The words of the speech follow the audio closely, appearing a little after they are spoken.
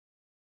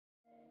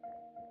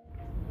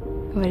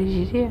What did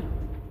you do?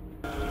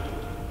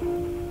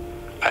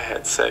 I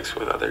had sex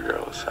with other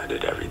girls. I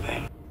did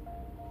everything.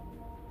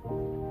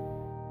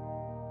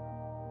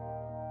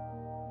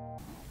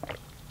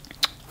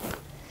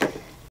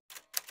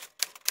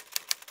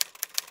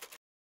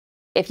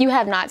 If you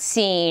have not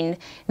seen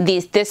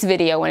this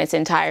video in its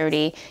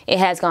entirety, it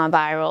has gone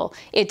viral.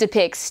 It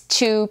depicts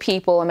two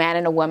people, a man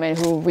and a woman,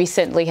 who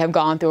recently have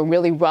gone through a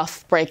really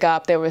rough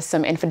breakup. There was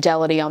some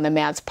infidelity on the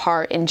man's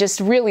part and just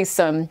really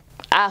some,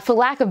 for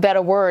lack of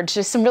better words,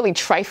 just some really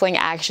trifling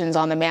actions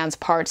on the man's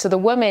part. So the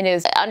woman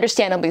is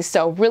understandably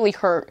so really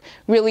hurt,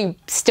 really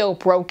still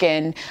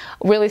broken,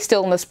 really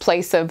still in this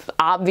place of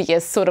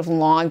obvious sort of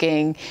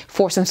longing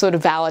for some sort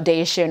of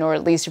validation or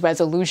at least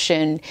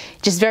resolution,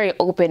 just very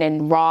open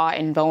and raw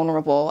and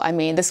vulnerable. I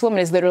mean, this woman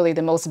is literally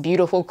the most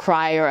beautiful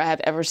crier I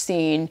have ever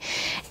seen.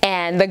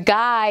 And the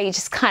guy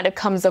just kind of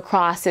comes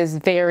across as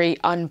very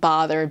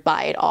unbothered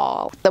by it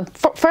all. The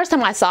first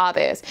time I saw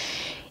this,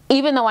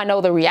 even though I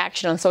know the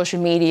reaction on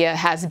social media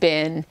has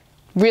been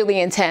really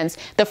intense,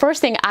 the first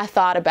thing I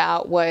thought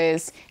about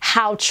was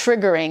how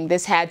triggering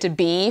this had to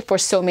be for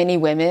so many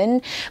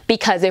women.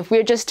 Because if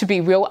we're just to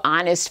be real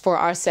honest for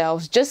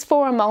ourselves, just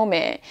for a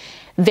moment,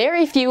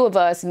 very few of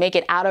us make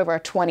it out of our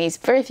 20s.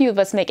 Very few of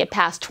us make it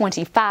past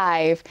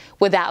 25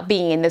 without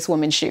being in this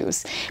woman's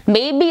shoes.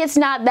 Maybe it's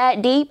not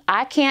that deep.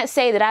 I can't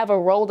say that I ever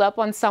rolled up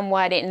on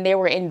someone and they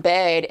were in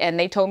bed and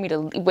they told me to,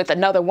 with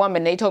another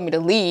woman, they told me to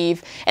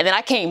leave, and then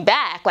I came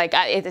back. Like,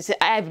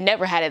 I've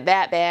never had it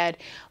that bad.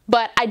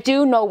 But I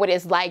do know what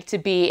it's like to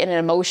be in an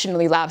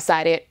emotionally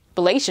lopsided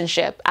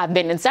relationship. I've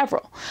been in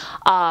several.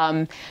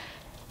 And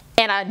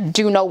I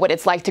do know what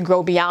it's like to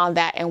grow beyond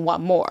that and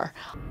want more.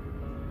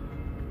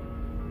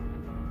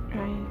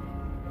 I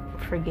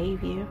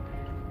forgave you.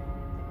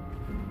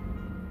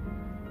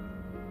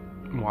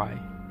 Why?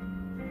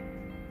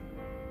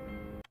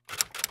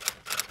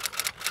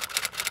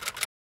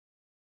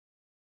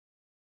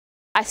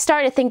 I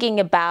started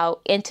thinking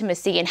about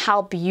intimacy and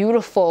how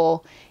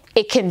beautiful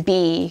it can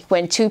be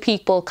when two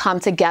people come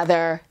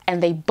together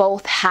and they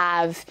both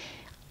have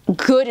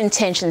good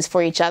intentions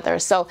for each other.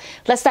 So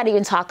let's not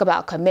even talk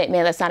about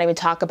commitment. Let's not even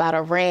talk about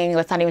a ring.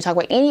 Let's not even talk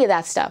about any of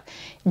that stuff.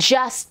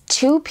 Just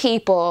two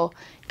people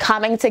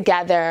coming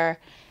together,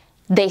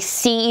 they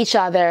see each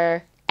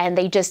other and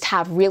they just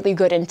have really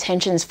good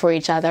intentions for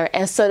each other,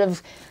 and sort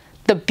of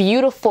the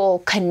beautiful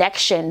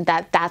connection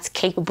that that's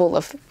capable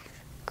of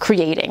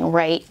creating,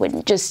 right?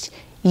 When just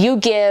you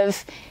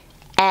give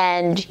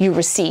and you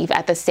receive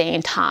at the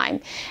same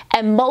time.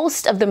 And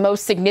most of the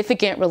most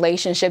significant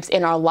relationships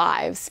in our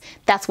lives,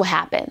 that's what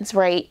happens,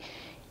 right?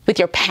 With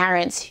your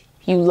parents,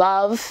 you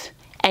love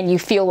and you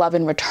feel love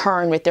in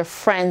return. With your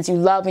friends, you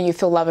love and you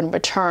feel love in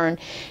return.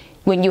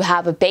 When you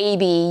have a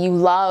baby, you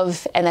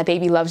love and that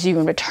baby loves you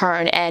in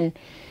return. And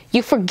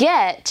you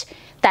forget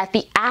that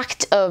the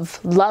act of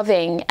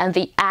loving and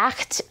the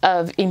act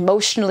of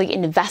emotionally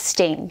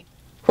investing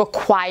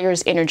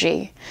requires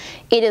energy.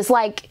 It is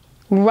like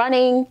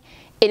running,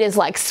 it is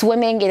like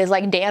swimming, it is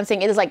like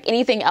dancing, it is like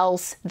anything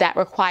else that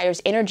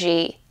requires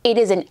energy. It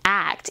is an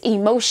act.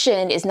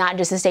 Emotion is not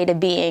just a state of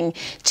being.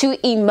 To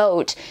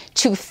emote,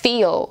 to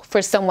feel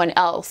for someone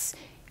else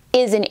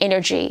is an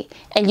energy,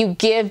 and you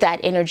give that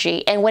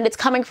energy. And when it's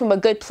coming from a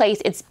good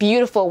place, it's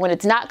beautiful. When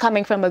it's not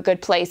coming from a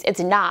good place, it's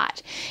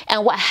not.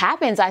 And what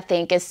happens, I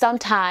think, is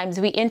sometimes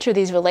we enter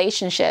these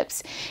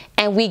relationships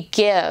and we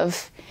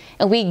give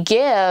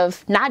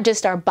not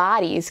just our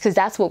bodies, because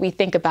that's what we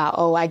think about.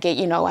 Oh, I get,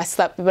 I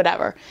slept,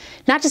 whatever.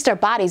 Not just our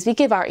bodies. We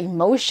give our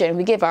emotion.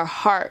 We give our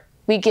heart.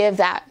 We give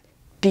that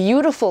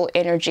beautiful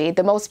energy,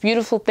 the most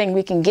beautiful thing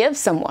we can give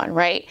someone,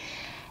 right?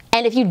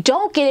 And if you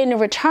don't get in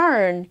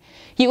return,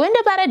 you end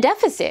up at a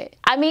deficit.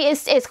 I mean,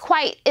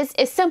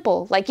 it's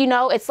simple. Like,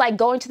 it's like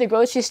going to the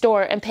grocery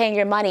store and paying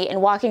your money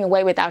and walking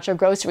away without your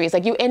groceries.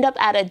 Like, you end up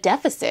at a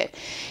deficit.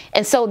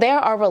 And so there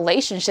are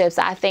relationships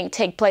I think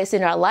take place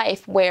in our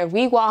life where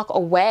we walk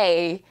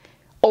away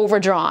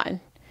overdrawn.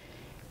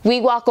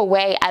 We walk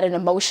away at an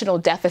emotional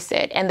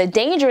deficit. And the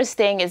dangerous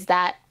thing is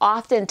that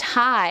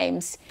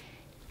oftentimes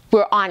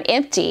we're on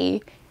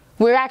empty.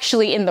 We're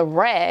actually in the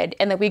red,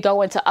 and then we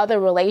go into other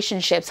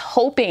relationships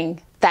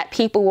hoping that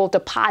people will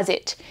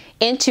deposit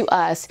into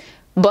us.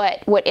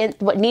 But what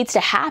needs to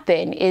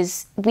happen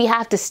is we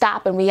have to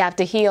stop and we have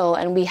to heal,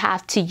 and we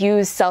have to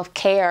use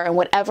self-care and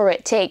whatever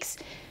it takes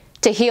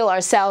to heal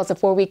ourselves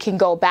before we can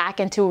go back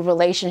into a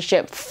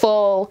relationship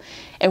full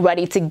and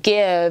ready to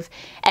give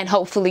and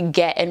hopefully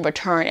get in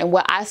return. And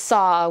what I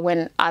saw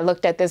when I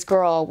looked at this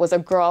girl was a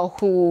girl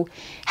who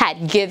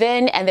had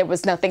given and there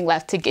was nothing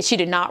left to get. She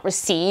did not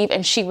receive,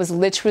 and she was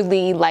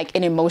literally like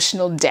in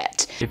emotional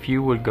debt. If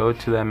you would go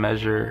to that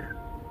measure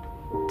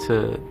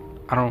to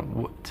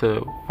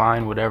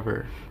find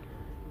whatever,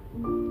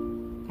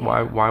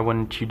 why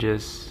wouldn't you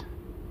just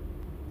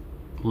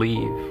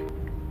leave?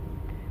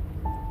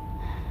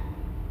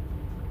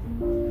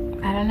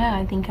 I don't know.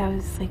 I think I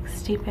was like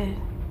stupid.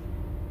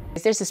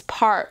 There's this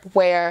part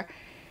where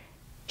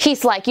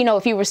he's like,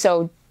 if you were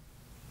so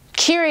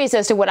curious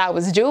as to what I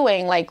was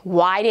doing, like,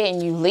 why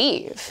didn't you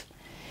leave?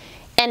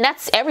 And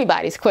that's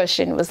everybody's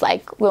question, was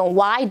like, well,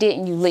 why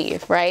didn't you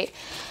leave, right?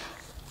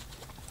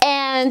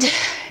 And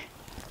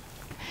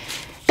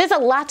there's a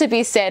lot to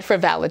be said for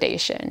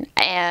validation.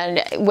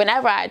 And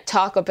whenever I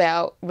talk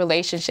about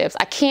relationships,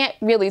 I can't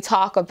really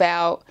talk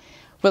about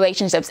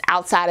relationships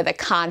outside of the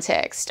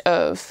context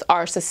of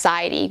our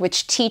society,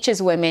 which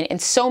teaches women in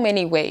so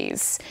many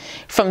ways,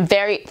 from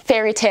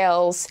fairy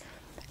tales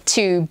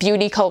to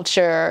beauty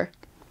culture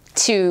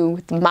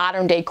to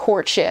modern day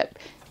courtship,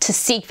 to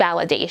seek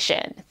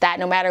validation, that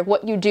no matter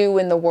what you do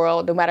in the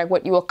world, no matter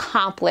what you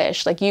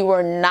accomplish, like you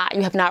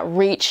have not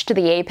reached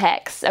the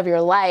apex of your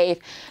life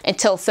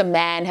until some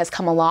man has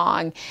come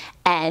along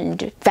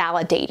and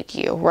validated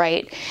you,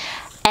 right?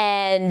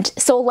 And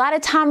so a lot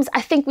of times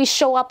I think we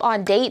show up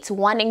on dates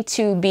wanting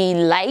to be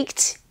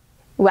liked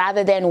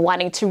rather than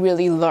wanting to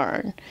really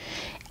learn.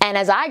 And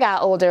as I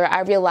got older, I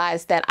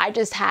realized that I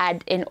just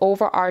had an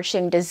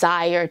overarching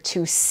desire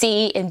to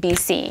see and be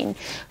seen,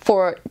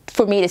 for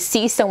me to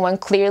see someone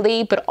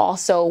clearly, but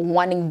also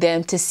wanting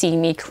them to see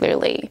me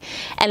clearly.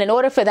 And in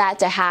order for that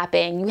to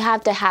happen, you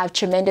have to have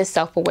tremendous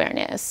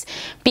self-awareness,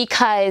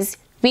 because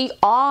we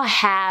all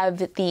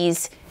have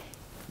these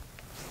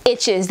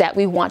itches that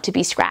we want to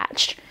be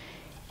scratched.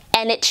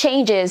 And it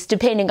changes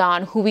depending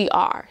on who we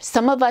are.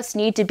 Some of us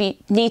need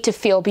to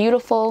feel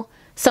beautiful.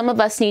 Some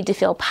of us need to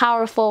feel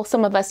powerful.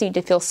 Some of us need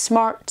to feel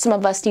smart. Some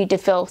of us need to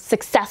feel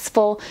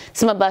successful.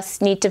 Some of us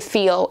need to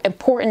feel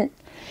important.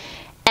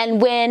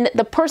 And when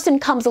the person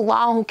comes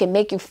along who can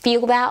make you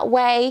feel that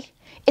way,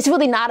 it's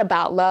really not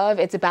about love,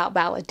 it's about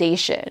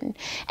validation.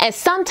 And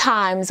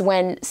sometimes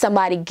when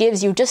somebody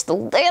gives you just a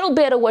little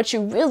bit of what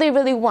you really,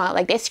 really want,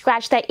 like they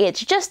scratch that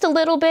itch just a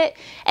little bit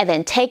and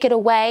then take it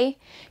away,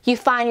 you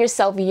find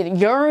yourself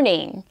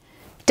yearning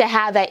to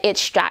have that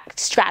itch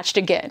scratched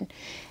again.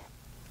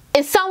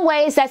 In some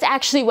ways, that's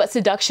actually what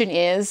seduction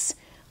is.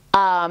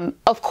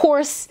 Of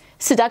course,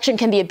 seduction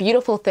can be a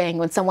beautiful thing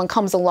when someone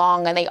comes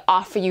along and they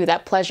offer you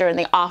that pleasure and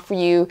they offer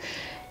you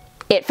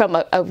it from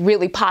a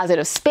really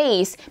positive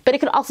space, but it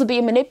could also be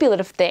a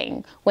manipulative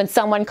thing when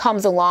someone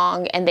comes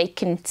along and they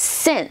can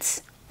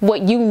sense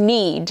what you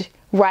need,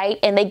 right?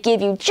 And they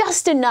give you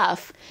just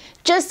enough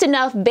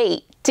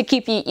bait to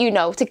keep you,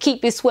 to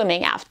keep you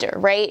swimming after,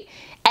 right?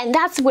 And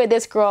that's where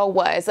this girl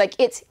was. Like,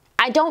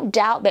 I don't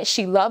doubt that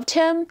she loved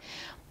him,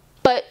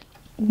 but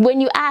when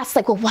you ask,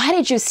 like, well, why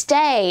did you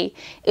stay?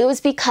 It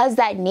was because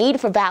that need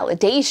for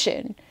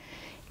validation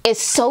is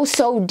so,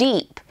 so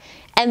deep.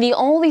 And the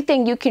only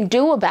thing you can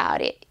do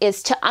about it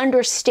is to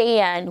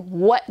understand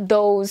what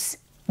those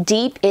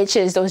deep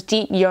itches, those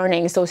deep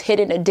yearnings, those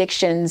hidden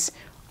addictions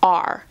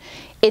are.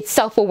 It's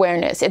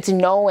self-awareness. It's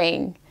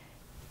knowing.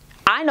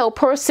 I know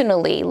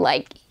personally,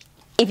 like,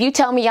 if you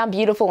tell me I'm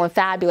beautiful and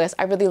fabulous,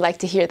 I really like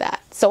to hear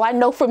that. So I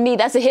know for me,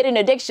 that's a hidden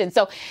addiction.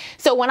 So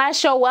when I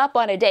show up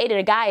on a date and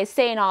a guy is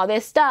saying all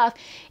this stuff,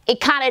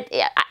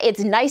 it's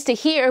nice to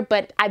hear,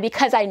 but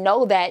because I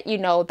know that,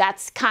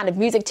 that's kind of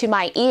music to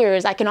my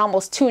ears, I can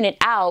almost tune it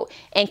out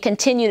and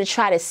continue to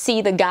try to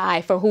see the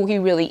guy for who he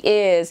really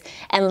is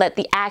and let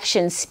the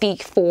actions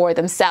speak for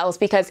themselves,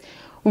 because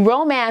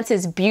romance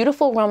is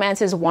beautiful,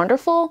 romance is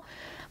wonderful.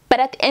 But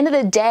at the end of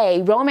the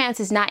day, romance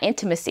is not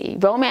intimacy.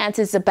 Romance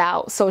is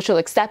about social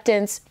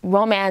acceptance.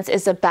 Romance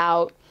is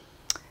about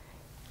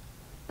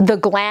the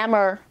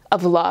glamour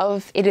of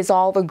love. It is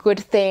all the good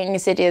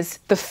things. It is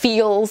the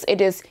feels.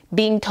 It is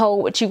being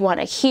told what you want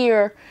to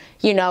hear.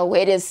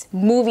 It is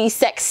movie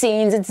sex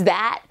scenes. It's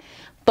that.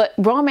 But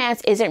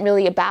romance isn't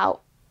really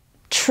about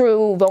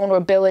true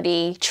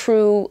vulnerability,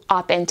 true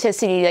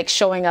authenticity, like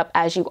showing up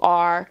as you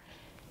are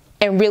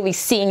and really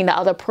seeing the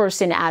other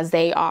person as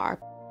they are.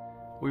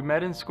 We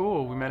met in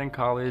school, we met in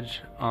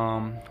college,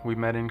 we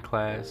met in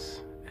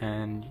class,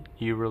 and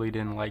you really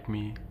didn't like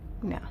me.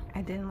 No,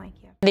 I didn't like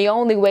you. The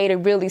only way to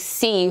really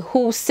see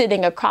who's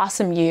sitting across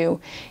from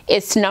you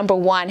is to, number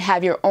one,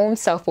 have your own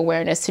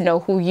self-awareness, to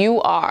know who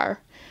you are,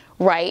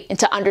 right? And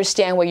to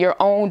understand what your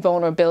own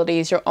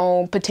vulnerabilities, your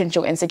own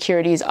potential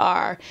insecurities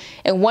are.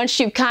 And once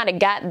you've kind of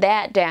got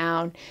that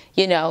down,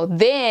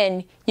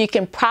 then you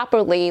can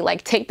properly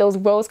take those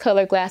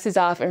rose-colored glasses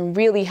off and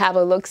really have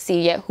a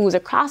look-see at who's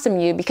across from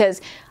you. Because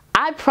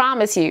I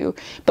promise you,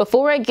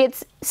 before it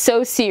gets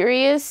so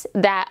serious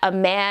that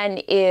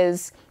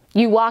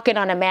you walking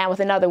on a man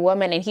with another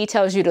woman and he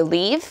tells you to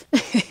leave,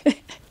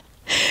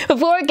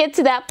 before it gets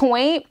to that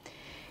point,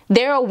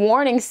 there are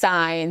warning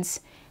signs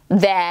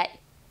that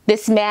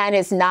this man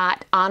is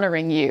not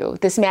honoring you.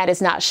 This man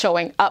is not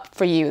showing up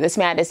for you. This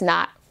man is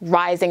not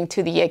rising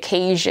to the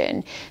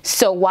occasion.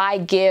 So why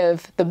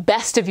give the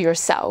best of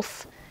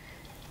yourself?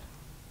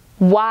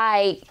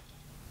 Why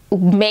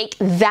make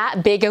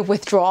that big a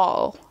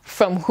withdrawal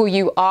from who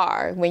you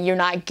are when you're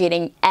not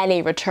getting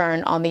any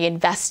return on the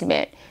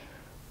investment,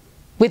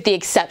 with the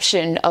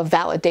exception of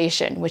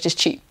validation, which is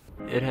cheap?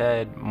 It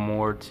had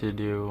more to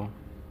do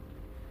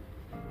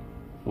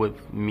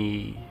with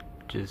me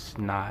just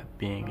not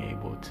being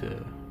able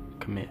to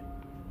commit.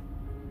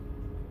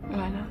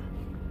 Why not?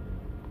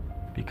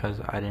 Because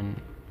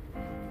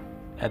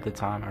at the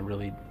time,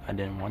 I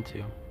didn't want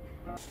to.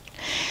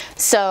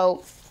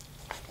 So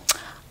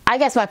I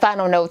guess my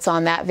final notes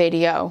on that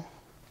video.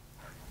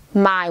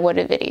 What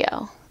a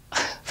video.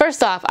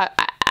 First off,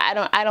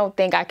 I don't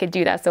think I could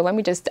do that. So let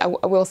me just, I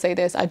will say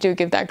this. I do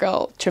give that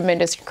girl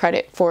tremendous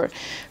credit for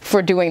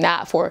doing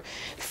that, for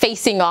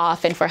facing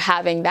off, and for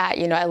having that,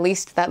 you know, at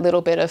least that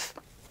little bit of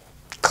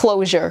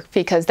closure,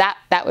 because that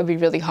would be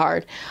really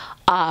hard.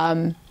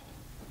 But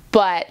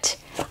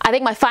I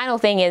think my final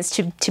thing is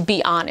to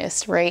be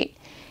honest, right?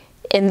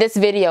 In this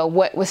video,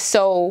 what was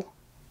so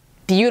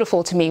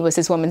beautiful to me was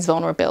this woman's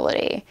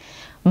vulnerability.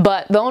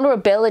 But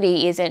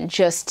vulnerability isn't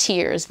just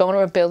tears.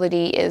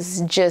 Vulnerability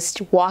is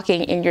just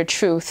walking in your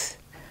truth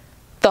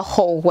the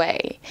whole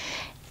way.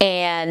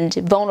 And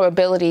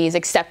vulnerability is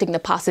accepting the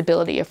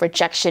possibility of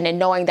rejection and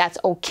knowing that's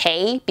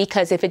okay,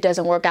 because if it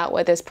doesn't work out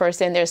with this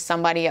person, there's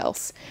somebody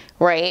else,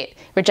 right?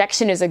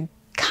 Rejection is a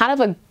kind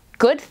of a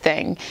good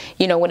thing.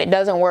 You know, when it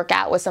doesn't work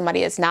out with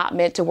somebody it's not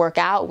meant to work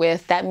out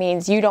with, that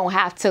means you don't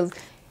have to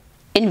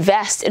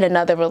invest in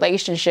another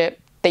relationship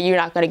that you're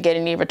not going to get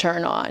any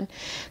return on.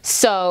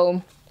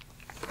 So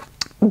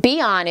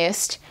be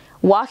honest,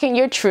 walk in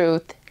your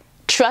truth,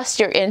 trust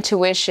your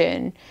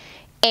intuition,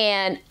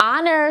 and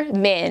honor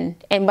men.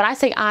 And when I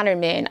say honor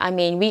men, I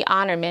mean we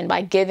honor men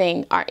by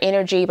giving our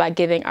energy, by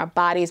giving our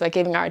bodies, by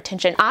giving our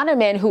attention. Honor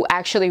men who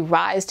actually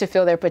rise to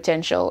feel their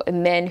potential,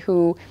 and men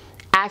who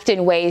act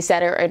in ways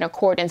that are in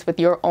accordance with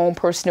your own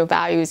personal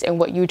values and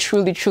what you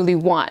truly, truly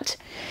want,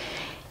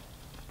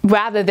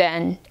 rather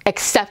than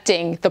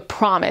accepting the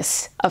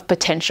promise of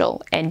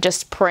potential and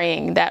just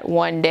praying that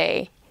one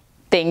day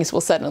things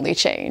will suddenly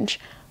change.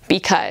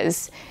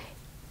 Because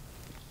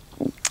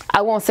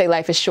I won't say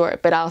life is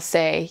short, but I'll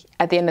say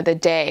at the end of the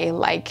day,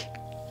 like,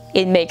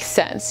 it makes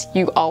sense.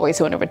 You always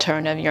want a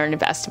return of your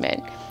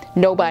investment.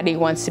 Nobody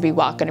wants to be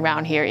walking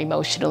around here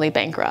emotionally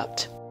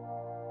bankrupt.